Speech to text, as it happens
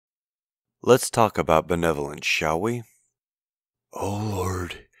Let's talk about benevolence, shall we? Oh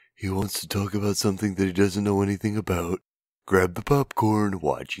Lord, he wants to talk about something that he doesn't know anything about. Grab the popcorn,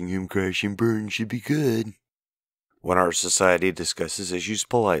 watching him crash and burn should be good. When our society discusses issues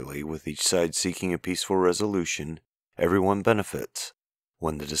politely, with each side seeking a peaceful resolution, everyone benefits.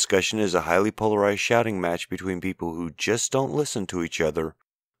 When the discussion is a highly polarized shouting match between people who just don't listen to each other,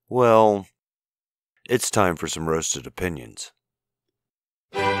 well, it's time for some roasted opinions.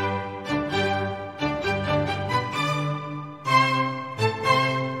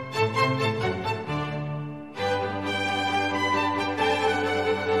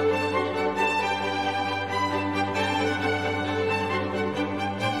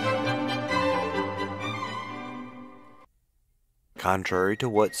 Contrary to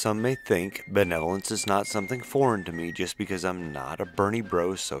what some may think, benevolence is not something foreign to me just because I'm not a Bernie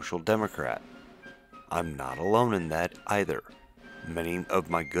Bros social democrat. I'm not alone in that either. Many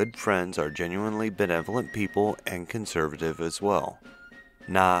of my good friends are genuinely benevolent people and conservative as well.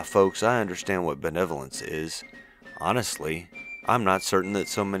 Nah, folks, I understand what benevolence is. Honestly, I'm not certain that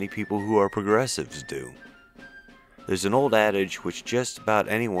so many people who are progressives do. There's an old adage which just about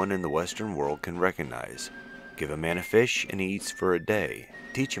anyone in the Western world can recognize. Give a man a fish and he eats for a day.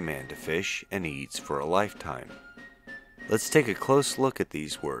 Teach a man to fish and he eats for a lifetime. Let's take a close look at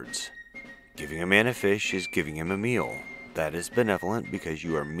these words. Giving a man a fish is giving him a meal. That is benevolent because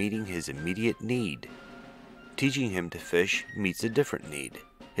you are meeting his immediate need. Teaching him to fish meets a different need,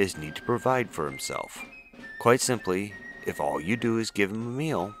 his need to provide for himself. Quite simply, if all you do is give him a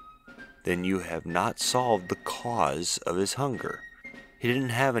meal, then you have not solved the cause of his hunger. He didn't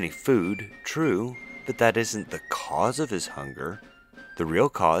have any food, true, but that isn't the cause of his hunger. The real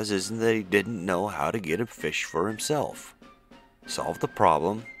cause isn't that he didn't know how to get a fish for himself. Solve the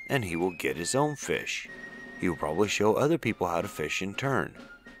problem, and he will get his own fish. He will probably show other people how to fish in turn.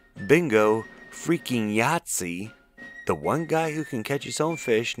 Bingo, freaking Yahtzee! The one guy who can catch his own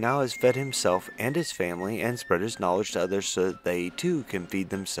fish now has fed himself and his family and spread his knowledge to others so that they too can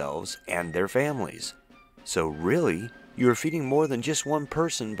feed themselves and their families. So really, you are feeding more than just one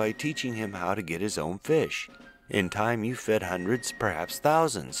person by teaching him how to get his own fish. In time, you fed hundreds, perhaps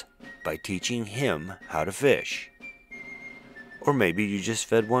thousands, by teaching him how to fish. Or maybe you just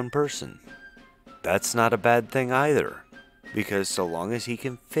fed one person. That's not a bad thing either, because so long as he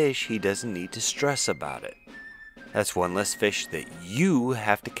can fish, he doesn't need to stress about it. That's one less fish that you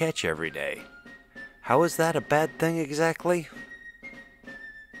have to catch every day. How is that a bad thing exactly?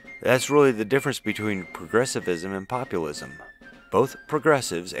 That's really the difference between progressivism and populism. Both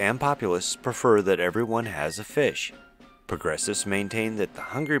progressives and populists prefer that everyone has a fish. Progressives maintain that the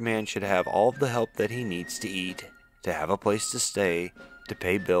hungry man should have all of the help that he needs to eat, to have a place to stay, to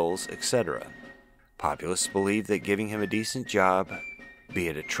pay bills, etc. Populists believe that giving him a decent job, be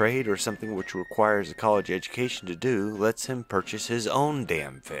it a trade or something which requires a college education to do, lets him purchase his own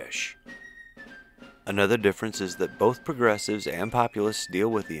damn fish. Another difference is that both progressives and populists deal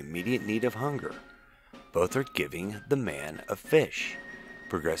with the immediate need of hunger. Both are giving the man a fish.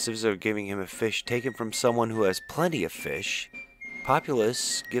 Progressives are giving him a fish taken from someone who has plenty of fish.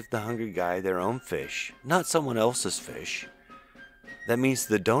 Populists give the hungry guy their own fish, not someone else's fish. That means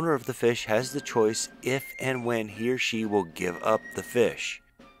the donor of the fish has the choice if and when he or she will give up the fish.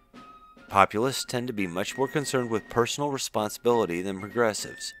 Populists tend to be much more concerned with personal responsibility than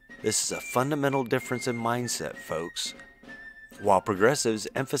progressives. This is a fundamental difference in mindset, folks. While progressives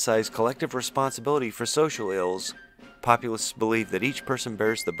emphasize collective responsibility for social ills, populists believe that each person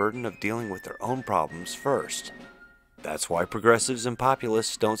bears the burden of dealing with their own problems first. That's why progressives and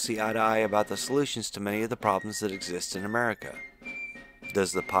populists don't see eye to eye about the solutions to many of the problems that exist in America.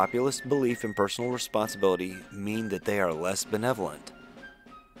 Does the populist belief in personal responsibility mean that they are less benevolent?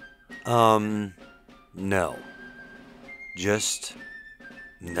 No. Just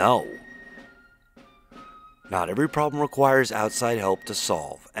no. Not every problem requires outside help to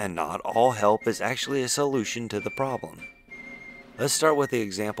solve, and not all help is actually a solution to the problem. Let's start with the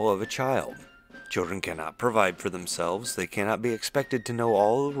example of a child. Children cannot provide for themselves. They cannot be expected to know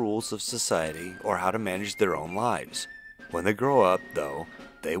all the rules of society or how to manage their own lives. When they grow up, though,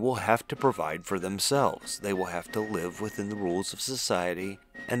 they will have to provide for themselves. They will have to live within the rules of society,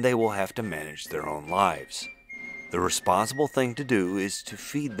 and they will have to manage their own lives. The responsible thing to do is to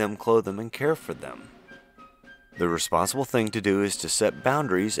feed them, clothe them, and care for them. The responsible thing to do is to set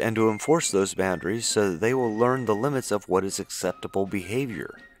boundaries and to enforce those boundaries so that they will learn the limits of what is acceptable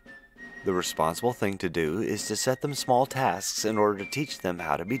behavior. The responsible thing to do is to set them small tasks in order to teach them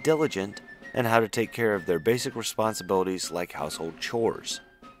how to be diligent and how to take care of their basic responsibilities like household chores.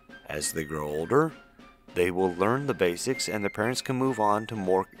 As they grow older, They will learn the basics and the parents can move on to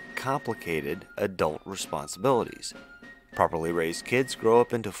more complicated adult responsibilities. Properly raised kids grow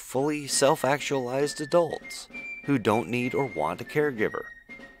up into fully self-actualized adults who don't need or want a caregiver.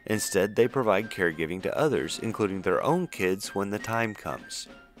 Instead, they provide caregiving to others, including their own kids when the time comes.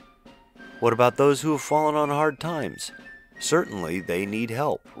 What about those who have fallen on hard times? Certainly, they need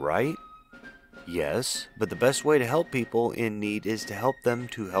help, right? Yes, but the best way to help people in need is to help them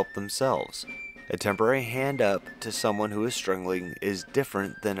to help themselves. A temporary hand up to someone who is struggling is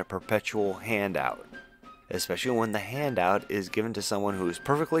different than a perpetual handout, especially when the handout is given to someone who is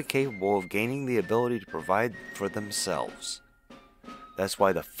perfectly capable of gaining the ability to provide for themselves. That's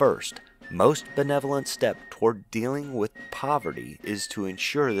why the first, most benevolent step toward dealing with poverty is to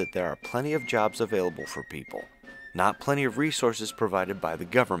ensure that there are plenty of jobs available for people, not plenty of resources provided by the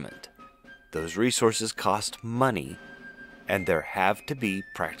government. Those resources cost money, and there have to be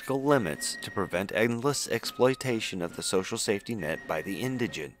practical limits to prevent endless exploitation of the social safety net by the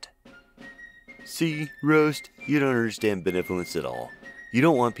indigent. See, Roast, you don't understand benevolence at all. You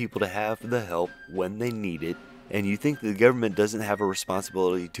don't want people to have the help when they need it, and you think the government doesn't have a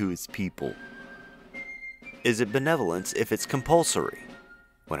responsibility to its people. Is it benevolence if it's compulsory?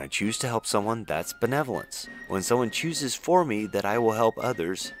 When I choose to help someone, that's benevolence. When someone chooses for me that I will help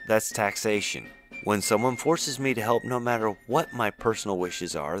others, that's taxation. When someone forces me to help no matter what my personal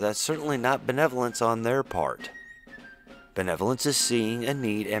wishes are, that's certainly not benevolence on their part. Benevolence is seeing a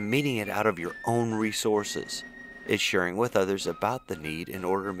need and meeting it out of your own resources. It's sharing with others about the need in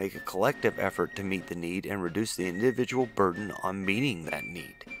order to make a collective effort to meet the need and reduce the individual burden on meeting that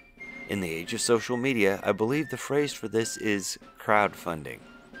need. In the age of social media, I believe the phrase for this is crowdfunding.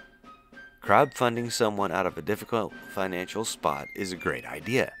 Crowdfunding someone out of a difficult financial spot is a great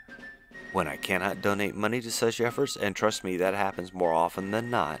idea. When I cannot donate money to such efforts, and trust me, that happens more often than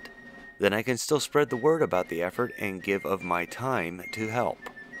not, then I can still spread the word about the effort and give of my time to help.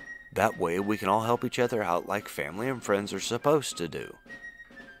 That way we can all help each other out like family and friends are supposed to do.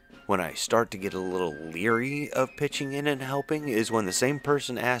 When I start to get a little leery of pitching in and helping is when the same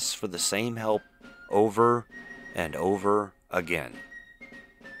person asks for the same help over and over again.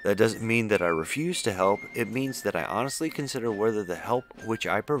 That doesn't mean that I refuse to help, it means that I honestly consider whether the help which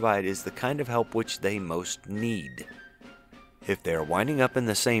I provide is the kind of help which they most need. If they are winding up in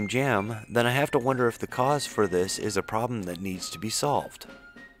the same jam, then I have to wonder if the cause for this is a problem that needs to be solved.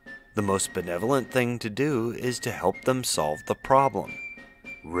 The most benevolent thing to do is to help them solve the problem.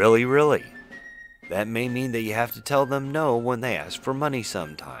 Really. That may mean that you have to tell them no when they ask for money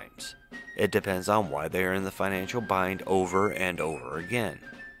sometimes. It depends on why they are in the financial bind over and over again.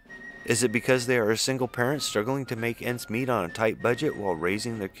 Is it because they are a single parent struggling to make ends meet on a tight budget while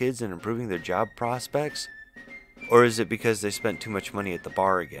raising their kids and improving their job prospects? Or is it because they spent too much money at the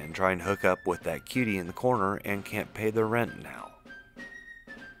bar again trying to hook up with that cutie in the corner and can't pay their rent now?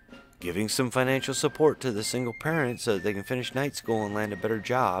 Giving some financial support to the single parent so that they can finish night school and land a better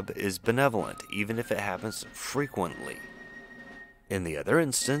job is benevolent, even if it happens frequently. In the other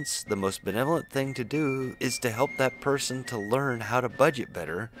instance, the most benevolent thing to do is to help that person to learn how to budget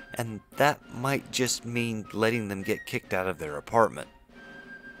better, and that might just mean letting them get kicked out of their apartment.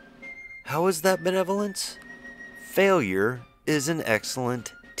 How is that benevolence? Failure is an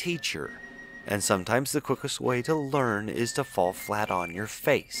excellent teacher, and sometimes the quickest way to learn is to fall flat on your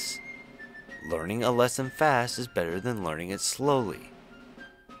face. Learning a lesson fast is better than learning it slowly.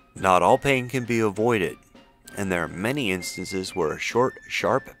 Not all pain can be avoided, and there are many instances where a short,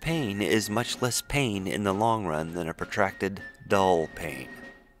 sharp pain is much less pain in the long run than a protracted, dull pain.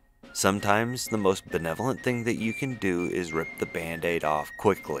 Sometimes the most benevolent thing that you can do is rip the band-aid off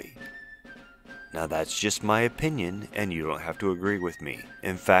quickly. Now that's just my opinion, and you don't have to agree with me.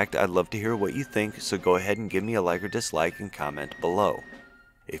 In fact, I'd love to hear what you think, so go ahead and give me a like or dislike and comment below.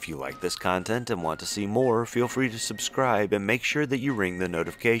 If you like this content and want to see more, feel free to subscribe and make sure that you ring the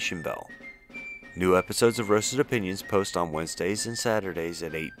notification bell. New episodes of Roasted Opinions post on Wednesdays and Saturdays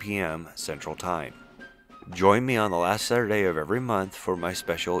at 8 p.m. Central Time. Join me on the last Saturday of every month for my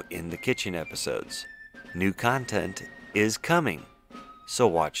special In the Kitchen episodes. New content is coming, so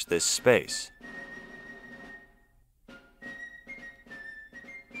watch this space.